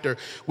after.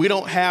 We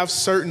don't have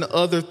certain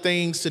other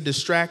things to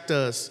distract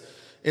us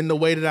in the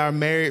way that our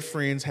married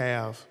friends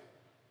have.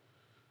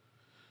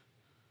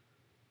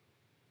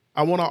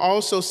 I want to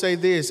also say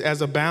this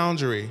as a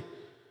boundary.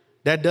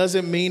 That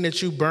doesn't mean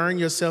that you burn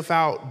yourself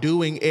out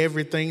doing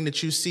everything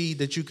that you see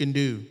that you can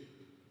do.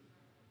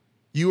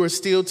 You are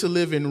still to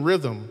live in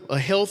rhythm, a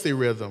healthy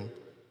rhythm.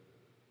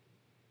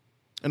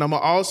 And I'm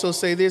going to also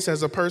say this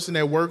as a person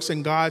that works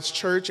in God's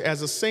church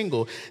as a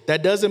single.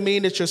 That doesn't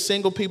mean that your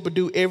single people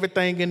do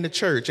everything in the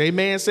church.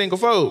 Amen, single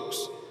folks?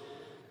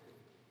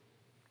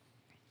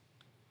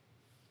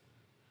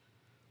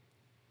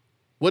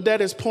 What that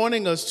is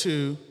pointing us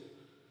to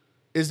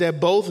is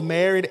that both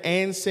married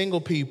and single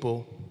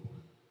people,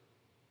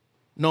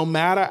 no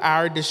matter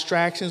our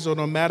distractions or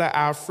no matter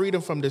our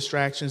freedom from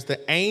distractions, the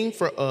aim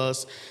for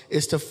us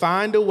is to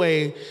find a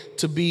way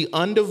to be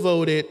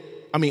undivided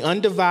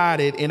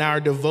in our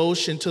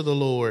devotion to the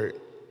Lord.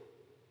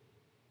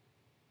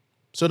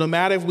 So no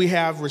matter if we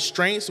have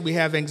restraints, we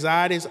have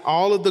anxieties,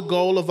 all of the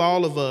goal of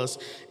all of us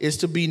is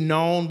to be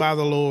known by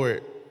the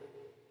Lord.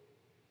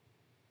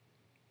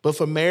 But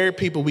for married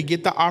people, we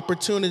get the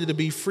opportunity to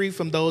be free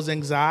from those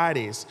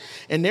anxieties.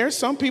 And there are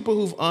some people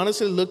who've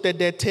honestly looked at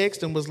that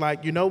text and was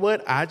like, you know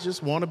what? I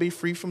just want to be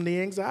free from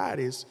the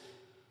anxieties.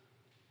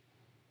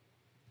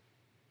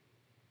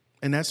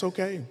 And that's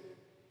okay.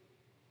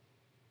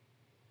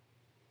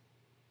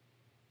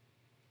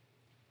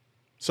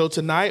 So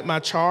tonight, my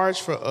charge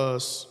for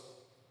us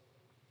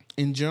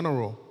in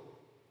general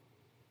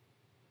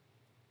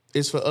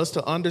is for us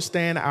to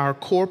understand our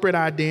corporate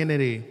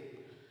identity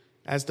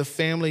as the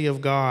family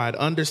of God,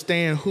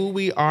 understand who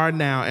we are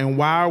now and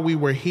why we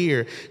were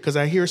here. Because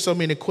I hear so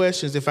many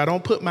questions. If I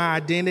don't put my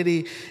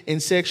identity in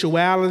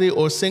sexuality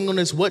or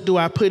singleness, what do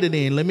I put it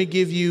in? Let me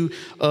give you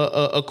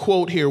a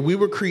quote here. We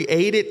were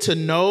created to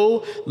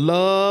know,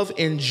 love,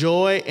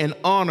 enjoy, and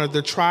honor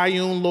the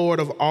triune Lord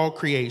of all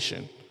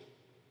creation.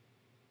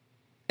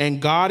 And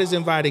God is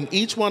inviting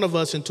each one of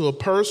us into a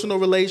personal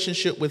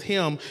relationship with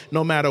him,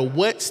 no matter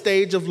what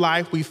stage of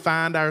life we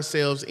find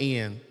ourselves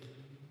in.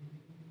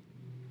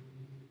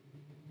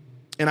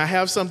 And I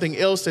have something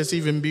else that's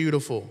even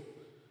beautiful.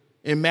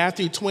 In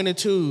Matthew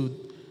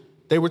 22,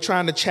 they were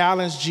trying to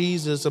challenge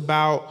Jesus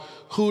about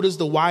who does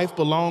the wife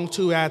belong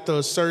to after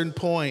a certain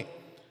point.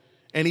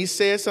 And he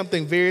said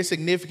something very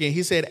significant.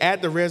 He said,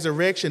 at the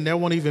resurrection, there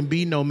won't even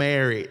be no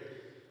married.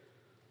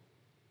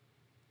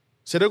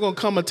 So there's going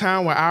to come a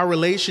time where our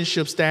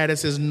relationship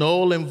status is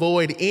null and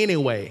void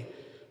anyway.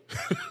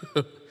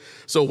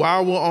 So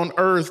while we're on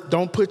earth,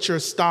 don't put your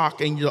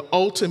stock and your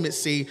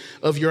ultimacy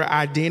of your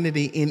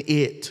identity in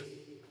it,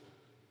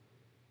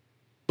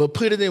 but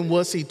put it in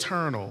what's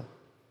eternal.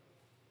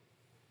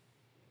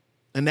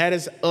 And that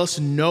is us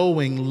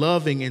knowing,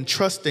 loving, and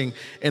trusting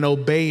and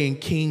obeying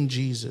King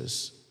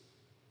Jesus.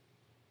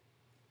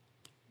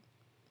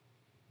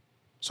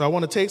 So I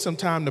want to take some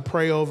time to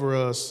pray over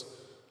us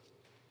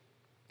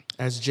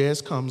as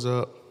Jess comes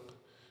up.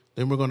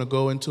 Then we're going to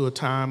go into a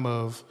time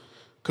of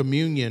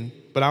communion.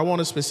 But I want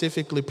to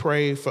specifically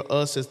pray for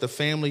us as the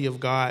family of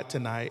God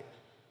tonight,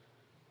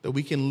 that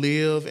we can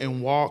live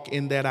and walk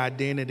in that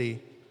identity.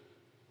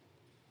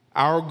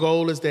 Our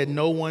goal is that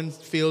no one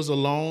feels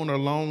alone or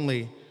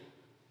lonely,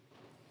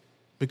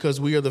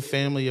 because we are the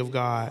family of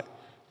God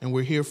and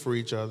we're here for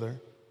each other.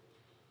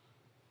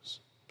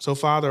 So,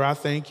 Father, I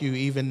thank you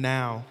even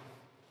now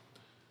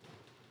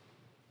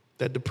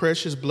that the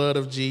precious blood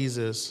of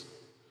Jesus,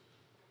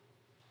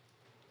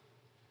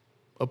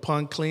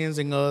 upon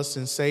cleansing us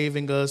and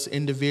saving us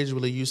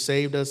individually, you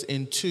saved us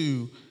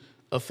into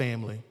a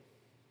family.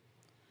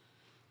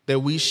 That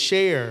we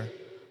share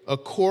a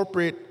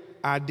corporate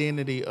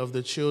identity of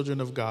the children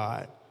of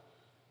God,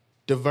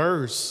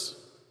 diverse,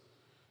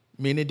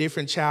 many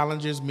different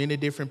challenges, many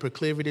different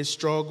proclivities,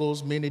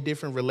 struggles, many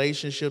different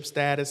relationship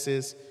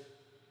statuses,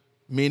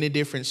 many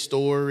different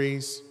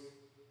stories.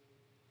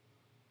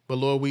 But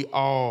Lord, we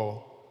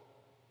all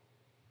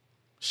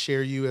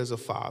share you as a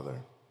father.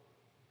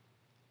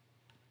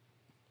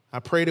 I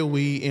pray that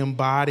we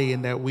embody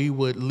and that we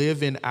would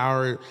live in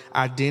our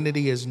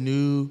identity as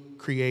new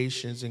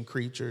creations and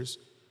creatures.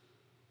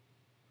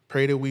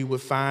 Pray that we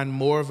would find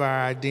more of our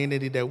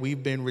identity, that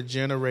we've been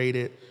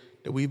regenerated,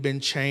 that we've been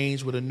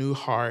changed with a new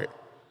heart.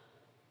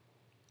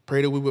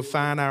 Pray that we would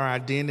find our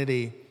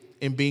identity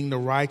in being the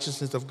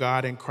righteousness of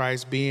God in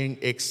Christ, being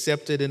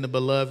accepted in the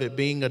beloved,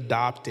 being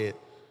adopted.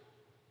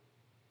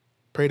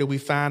 Pray that we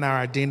find our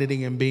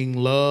identity in being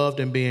loved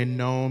and being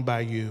known by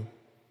you.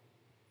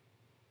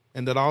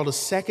 And that all the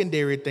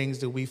secondary things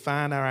that we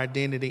find our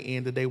identity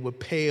in, that they would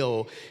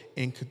pale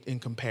in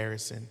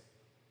comparison.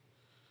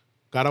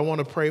 God, I want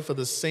to pray for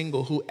the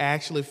single who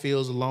actually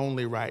feels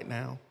lonely right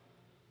now.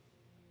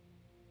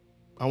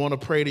 I want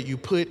to pray that you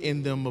put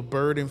in them a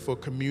burden for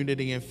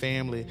community and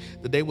family,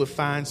 that they would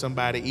find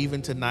somebody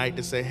even tonight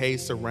to say, hey,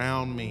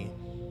 surround me.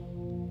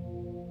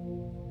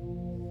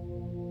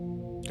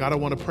 God, I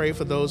want to pray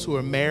for those who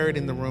are married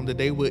in the room, that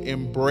they would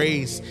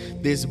embrace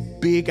this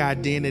big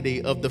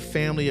identity of the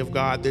family of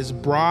God, this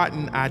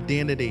broadened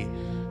identity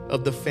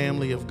of the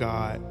family of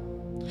God.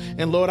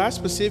 And Lord, I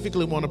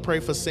specifically want to pray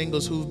for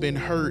singles who've been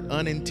hurt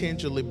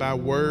unintentionally by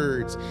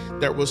words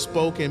that were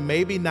spoken,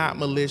 maybe not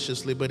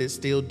maliciously, but it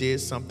still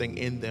did something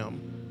in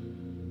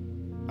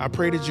them. I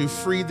pray that you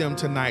free them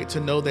tonight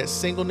to know that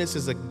singleness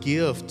is a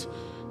gift,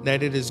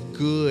 that it is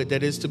good,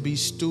 that it's to be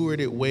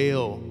stewarded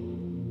well,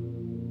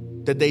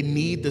 that they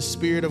need the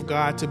Spirit of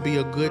God to be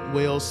a good,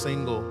 well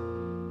single,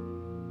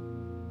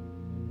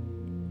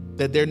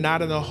 that they're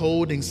not in a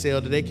holding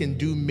cell, that they can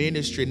do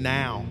ministry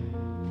now.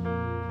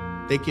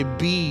 They can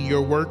be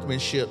your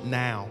workmanship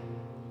now.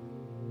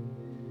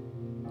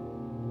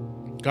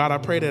 God, I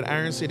pray that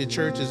Iron City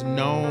Church is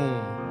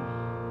known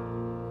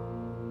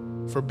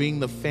for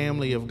being the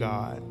family of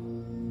God.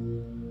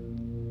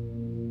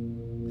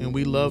 And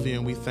we love you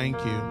and we thank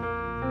you.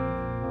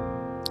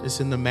 It's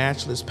in the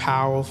matchless,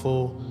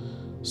 powerful,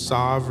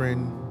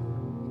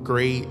 sovereign,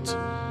 great,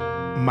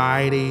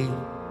 mighty,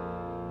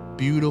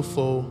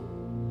 beautiful,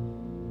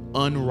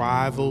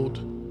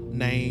 unrivaled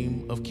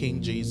name of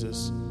King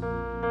Jesus.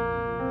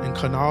 And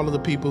can all of the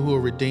people who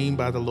are redeemed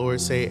by the Lord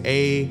say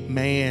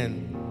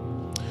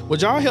amen?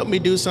 Would y'all help me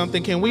do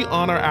something? Can we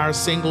honor our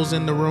singles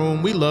in the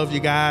room? We love you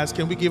guys.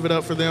 Can we give it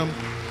up for them?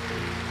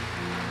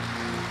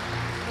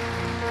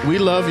 We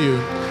love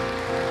you.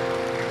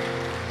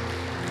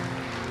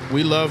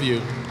 We love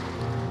you.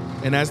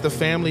 And as the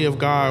family of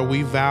God,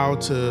 we vow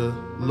to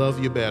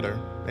love you better.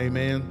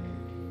 Amen.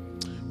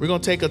 We're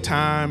going to take a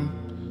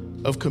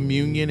time of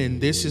communion, and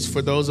this is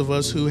for those of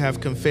us who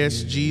have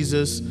confessed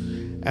Jesus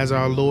as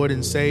our Lord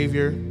and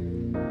Savior.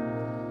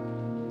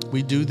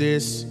 We do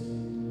this,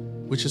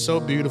 which is so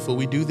beautiful.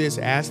 We do this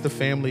as the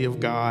family of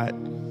God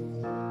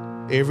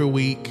every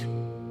week.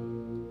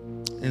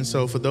 And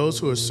so for those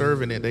who are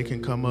serving it, they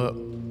can come up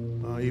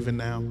even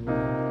now.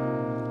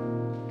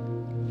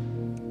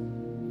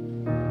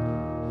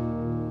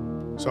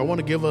 So I want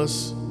to give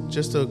us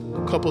just a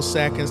couple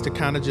seconds to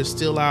kind of just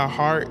still our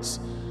hearts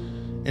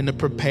and to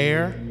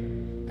prepare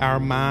our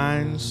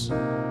minds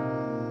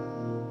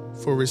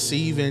for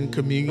receiving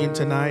communion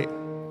tonight.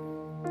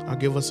 I'll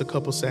give us a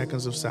couple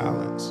seconds of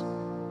silence.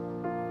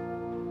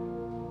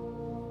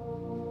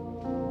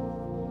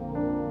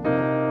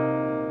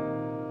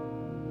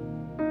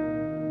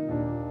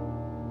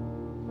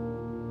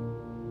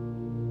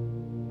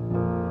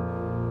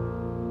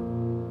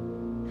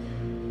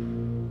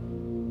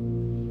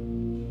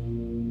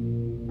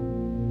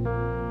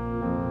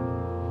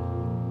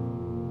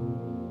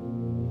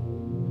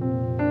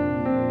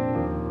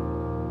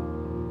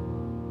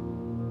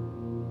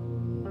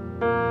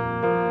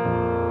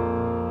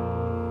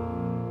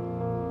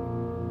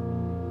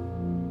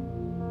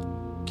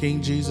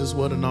 King Jesus,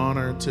 what an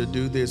honor to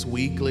do this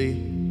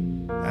weekly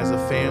as a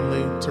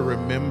family, to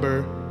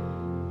remember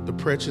the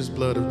precious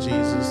blood of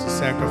Jesus, the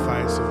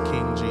sacrifice of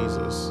King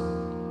Jesus.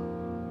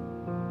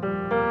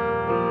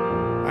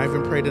 I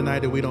even pray tonight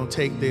that we don't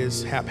take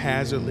this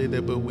haphazardly,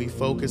 but we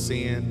focus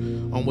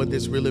in on what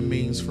this really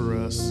means for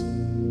us.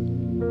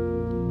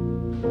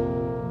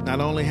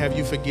 Not only have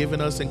you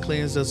forgiven us and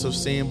cleansed us of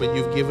sin, but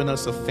you've given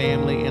us a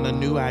family and a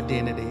new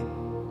identity.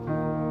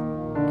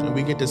 And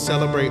we get to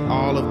celebrate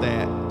all of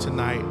that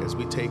tonight as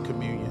we take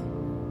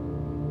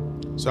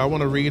communion. So I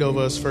want to read over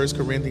us 1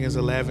 Corinthians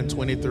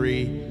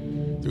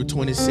 11:23 through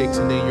 26,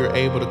 and then you're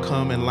able to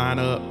come and line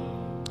up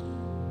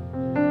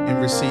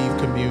and receive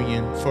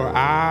communion. For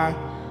I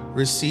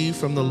received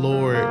from the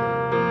Lord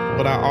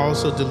what I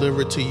also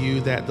delivered to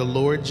you, that the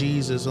Lord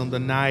Jesus, on the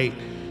night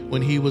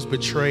when he was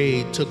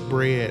betrayed, took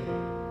bread.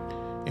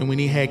 And when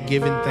he had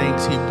given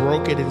thanks, he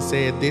broke it and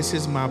said, "This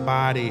is my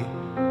body,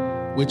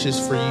 which is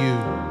for you.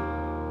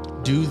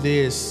 Do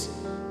this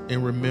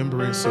in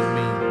remembrance of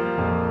me."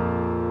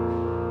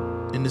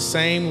 In the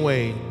same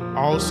way,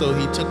 also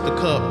he took the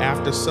cup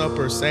after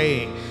supper,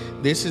 saying,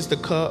 "This is the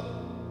cup.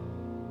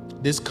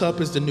 This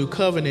cup is the new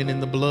covenant in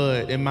the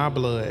blood, in my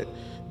blood.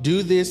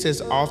 Do this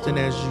as often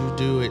as you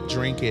do it,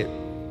 drink it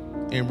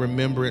in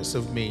remembrance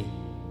of me.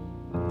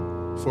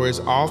 For as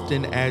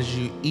often as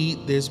you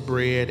eat this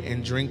bread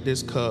and drink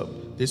this cup,"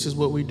 this is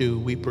what we do,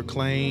 "we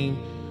proclaim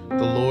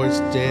the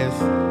Lord's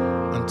death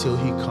until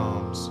he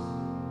comes."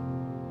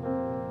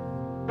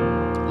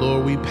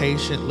 Lord, we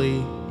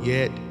patiently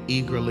yet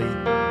eagerly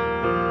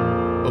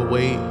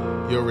await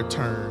your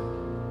return.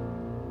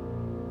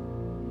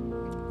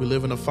 We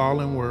live in a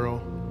fallen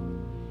world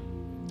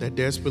that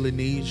desperately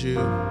needs you.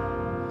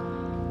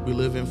 We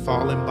live in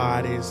fallen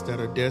bodies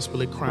that are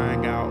desperately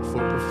crying out for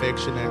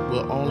perfection that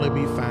will only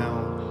be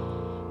found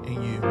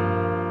in you.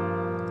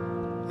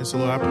 And so,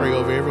 Lord, I pray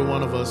over every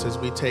one of us as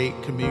we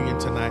take communion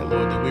tonight,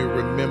 Lord, that we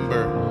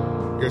remember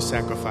your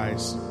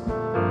sacrifice.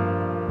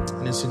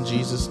 And it's in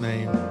Jesus'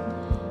 name,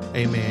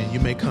 amen. You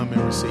may come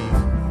and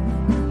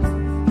receive.